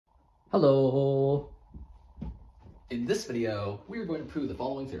Hello! In this video, we are going to prove the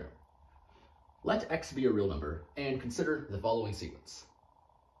following theorem. Let x be a real number and consider the following sequence.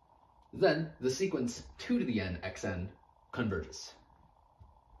 Then the sequence 2 to the n xn converges.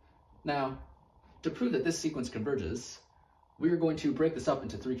 Now, to prove that this sequence converges, we are going to break this up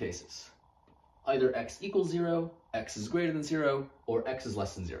into three cases. Either x equals 0, x is greater than 0, or x is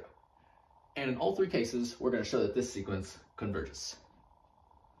less than 0. And in all three cases, we're going to show that this sequence converges.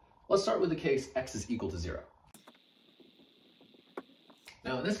 Let's start with the case x is equal to 0.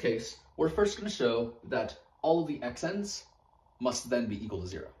 Now in this case, we're first going to show that all of the xn's must then be equal to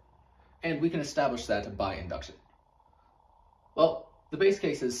 0. And we can establish that by induction. Well, the base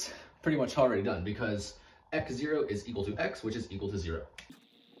case is pretty much already done because x0 is equal to x, which is equal to 0.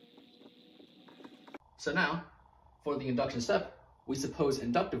 So now, for the induction step, we suppose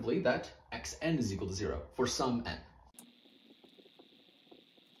inductively that xn is equal to 0 for some n.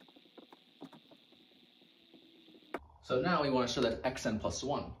 So now we want to show that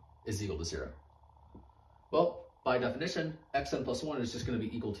xn+1 is equal to 0. Well, by definition, xn+1 is just going to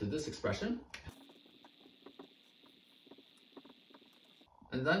be equal to this expression.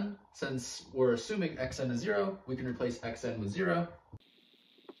 And then, since we're assuming xn is 0, we can replace xn with 0.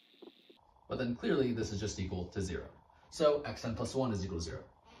 But then clearly this is just equal to 0. So xn+1 is equal to 0.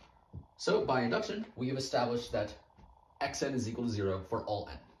 So by induction, we have established that xn is equal to 0 for all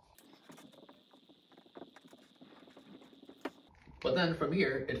n. But then from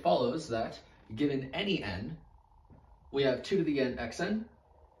here, it follows that given any n, we have 2 to the n xn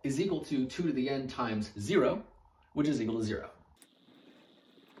is equal to 2 to the n times 0, which is equal to 0.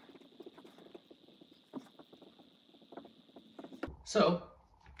 So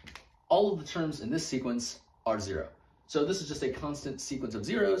all of the terms in this sequence are 0. So this is just a constant sequence of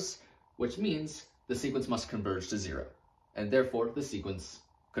zeros, which means the sequence must converge to 0. And therefore, the sequence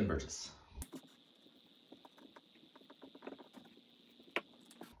converges.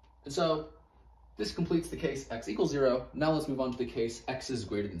 And so this completes the case x equals 0. Now let's move on to the case x is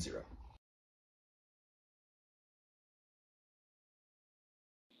greater than 0.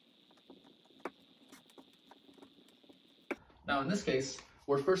 Now in this case,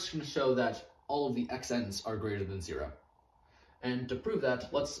 we're first going to show that all of the xn's are greater than 0. And to prove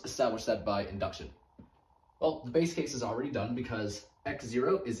that, let's establish that by induction. Well, the base case is already done because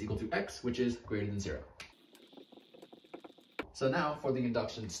x0 is equal to x, which is greater than 0. So now, for the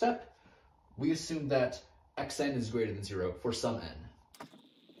induction step, we assume that xn is greater than 0 for some n.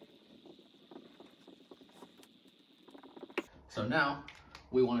 So now,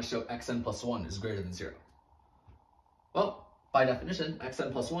 we want to show xn+1 is greater than 0. Well, by definition,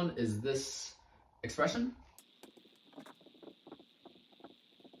 xn+1 is this expression.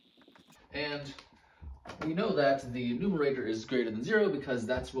 And we know that the numerator is greater than 0 because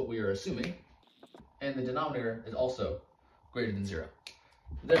that's what we are assuming. And the denominator is also greater than 0.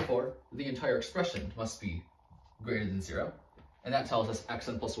 Therefore, the entire expression must be greater than 0, and that tells us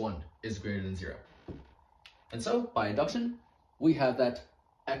xn+1 is greater than 0. And so, by induction, we have that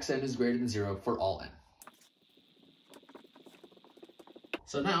xn is greater than 0 for all n.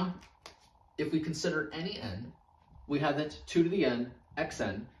 So now, if we consider any n, we have that 2 to the n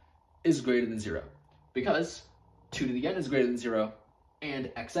xn is greater than 0, because 2 to the n is greater than 0, and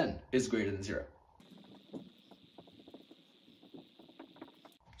xn is greater than 0.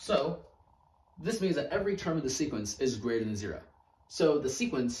 So, this means that every term of the sequence is greater than 0. So the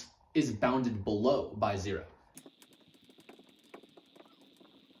sequence is bounded below by 0.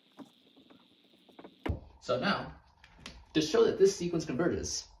 So now, to show that this sequence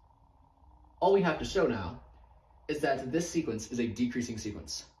converges, all we have to show now is that this sequence is a decreasing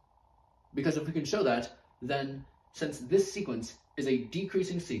sequence. Because if we can show that, then since this sequence is a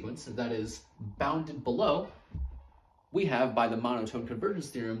decreasing sequence that is bounded below, we have, by the monotone convergence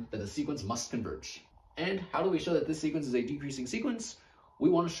theorem, that the sequence must converge. And how do we show that this sequence is a decreasing sequence? We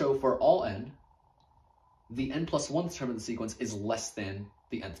want to show for all n, the n+1th term of the sequence is less than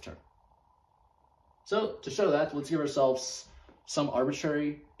the nth term. So, to show that, let's give ourselves some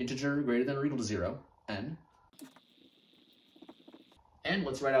arbitrary integer greater than or equal to 0, n. And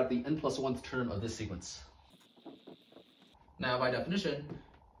let's write out the n+1th term of this sequence. Now, by definition,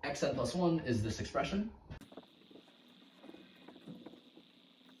 xn+1 is this expression.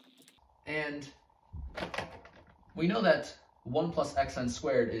 And we know that 1 plus xn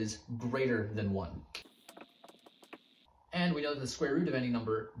squared is greater than 1. And we know that the square root of any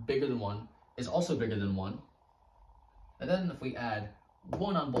number bigger than 1 is also bigger than 1. And then if we add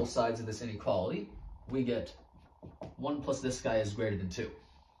 1 on both sides of this inequality, we get 1 plus this guy is greater than 2.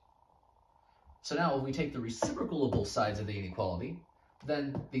 So now if we take the reciprocal of both sides of the inequality,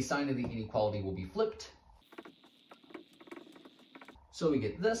 then the sign of the inequality will be flipped. So we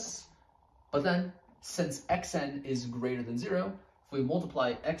get this, but then since xn is greater than 0, if we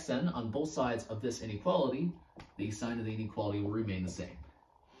multiply xn on both sides of this inequality, the sign of the inequality will remain the same.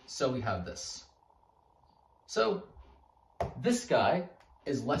 So we have this. So this guy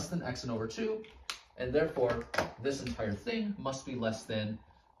is less than xn over 2, and therefore this entire thing must be less than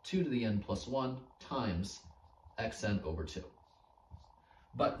 2 to the n plus 1 times xn over 2.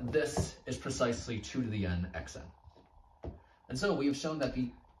 But this is precisely 2 to the n xn. And so we have shown that the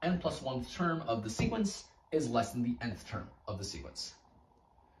n plus 1th term of the sequence is less than the nth term of the sequence.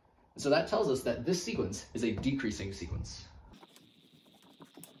 So that tells us that this sequence is a decreasing sequence.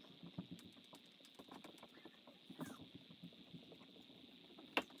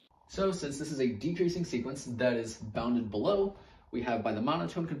 So since this is a decreasing sequence that is bounded below, we have by the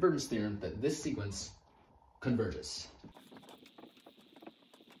monotone convergence theorem that this sequence converges.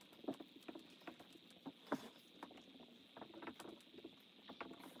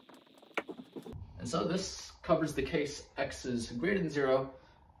 And so this covers the case x is greater than 0.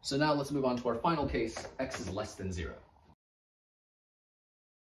 So now let's move on to our final case, x is less than 0.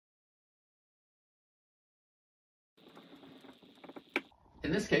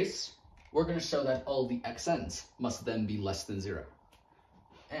 In this case, we're going to show that all the xn's must then be less than 0.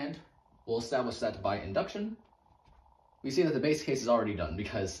 And we'll establish that by induction. We see that the base case is already done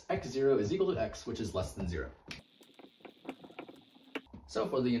because x0 is equal to x, which is less than 0. So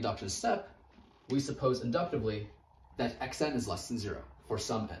for the induction step, we suppose inductively that xn is less than 0 for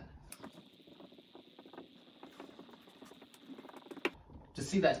some n. To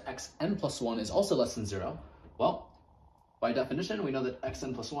see that xn plus 1 is also less than 0, well, by definition, we know that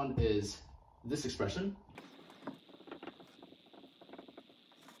xn plus 1 is this expression.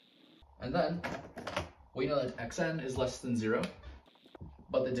 And then we know that xn is less than 0,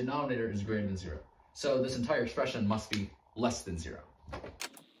 but the denominator is greater than 0. So this entire expression must be less than 0.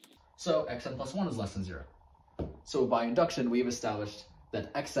 So xn plus 1 is less than 0. So by induction, we have established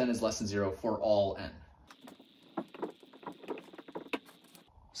that xn is less than 0 for all n.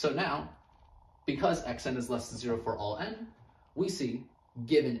 So now, because xn is less than 0 for all n, we see,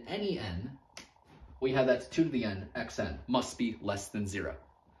 given any n, we have that 2 to the n xn must be less than 0.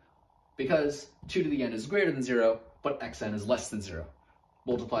 Because 2 to the n is greater than 0, but xn is less than 0.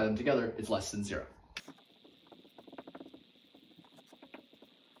 Multiply them together, it's less than 0.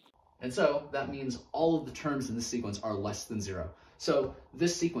 And so that means all of the terms in this sequence are less than 0. So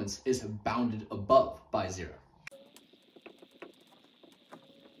this sequence is bounded above by 0.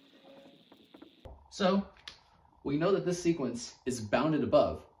 So we know that this sequence is bounded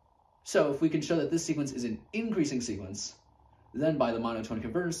above. So if we can show that this sequence is an increasing sequence, then by the monotone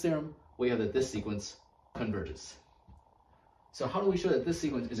convergence theorem, we have that this sequence converges. So how do we show that this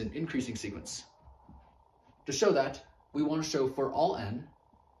sequence is an increasing sequence? To show that, we want to show for all n,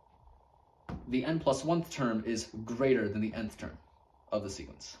 the n plus 1th term is greater than the nth term of the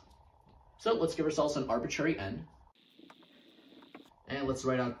sequence. So let's give ourselves an arbitrary n, and let's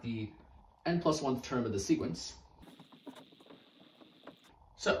write out the n plus 1th term of the sequence.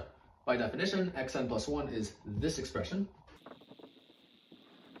 So, by definition, xn plus 1 is this expression.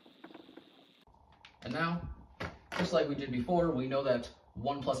 And now, just like we did before, we know that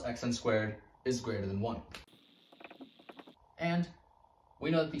 1 plus xn squared is greater than 1. And we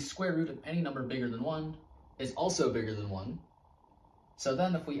know that the square root of any number bigger than 1 is also bigger than 1. So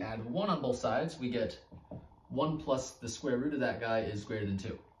then if we add 1 on both sides, we get 1 plus the square root of that guy is greater than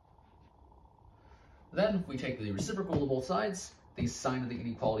 2. Then if we take the reciprocal of both sides, the sign of the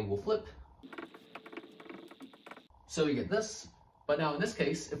inequality will flip. So we get this. But now in this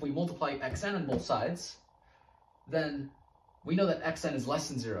case, if we multiply xn on both sides, then we know that xn is less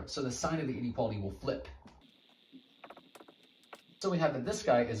than 0, so the sign of the inequality will flip. So we have that this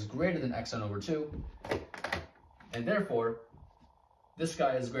guy is greater than xn over 2, and therefore, this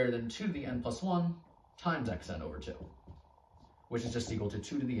guy is greater than 2 to the n plus 1 times xn over 2, which is just equal to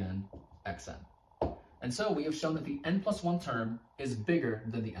 2 to the n xn. And so we have shown that the n plus 1 term is bigger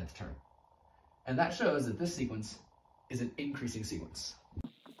than the nth term. And that shows that this sequence is an increasing sequence.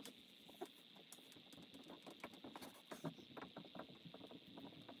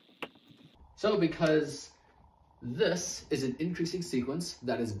 So because this is an increasing sequence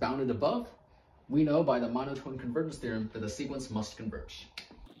that is bounded above, we know by the monotone convergence theorem that the sequence must converge.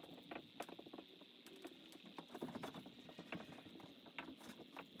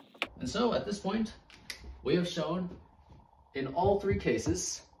 And so at this point, we have shown in all three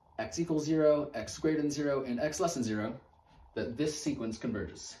cases, x equals 0, x greater than 0, and x less than 0, that this sequence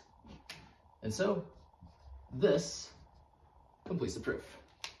converges. And so this completes the proof.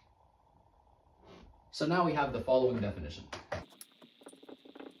 So now we have the following definition.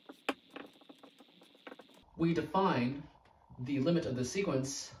 We define the limit of the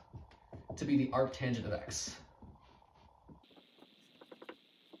sequence to be the arctangent of x.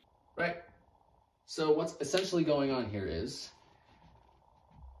 Right? So what's essentially going on here is,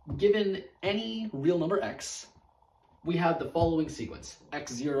 given any real number x, we have the following sequence,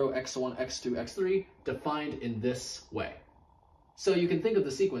 x0, x1, x2, x3, defined in this way. So you can think of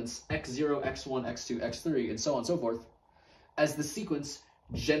the sequence x0, x1, x2, x3, and so on and so forth, as the sequence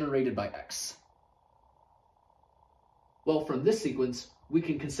generated by x. Well, from this sequence, we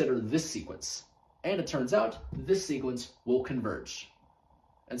can consider this sequence. And it turns out this sequence will converge.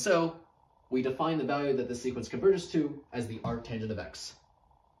 And so we define the value that this sequence converges to as the arctangent of x.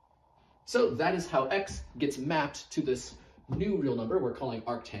 So that is how x gets mapped to this new real number we're calling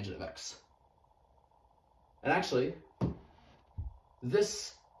arctangent of x. And actually,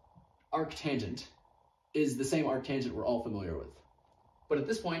 this arctangent is the same arctangent we're all familiar with. But at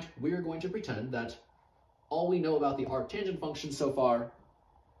this point, we are going to pretend that all we know about the arctangent function so far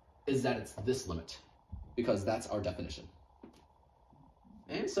is that it's this limit, because that's our definition.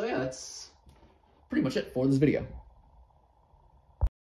 And so yeah, that's pretty much it for this video.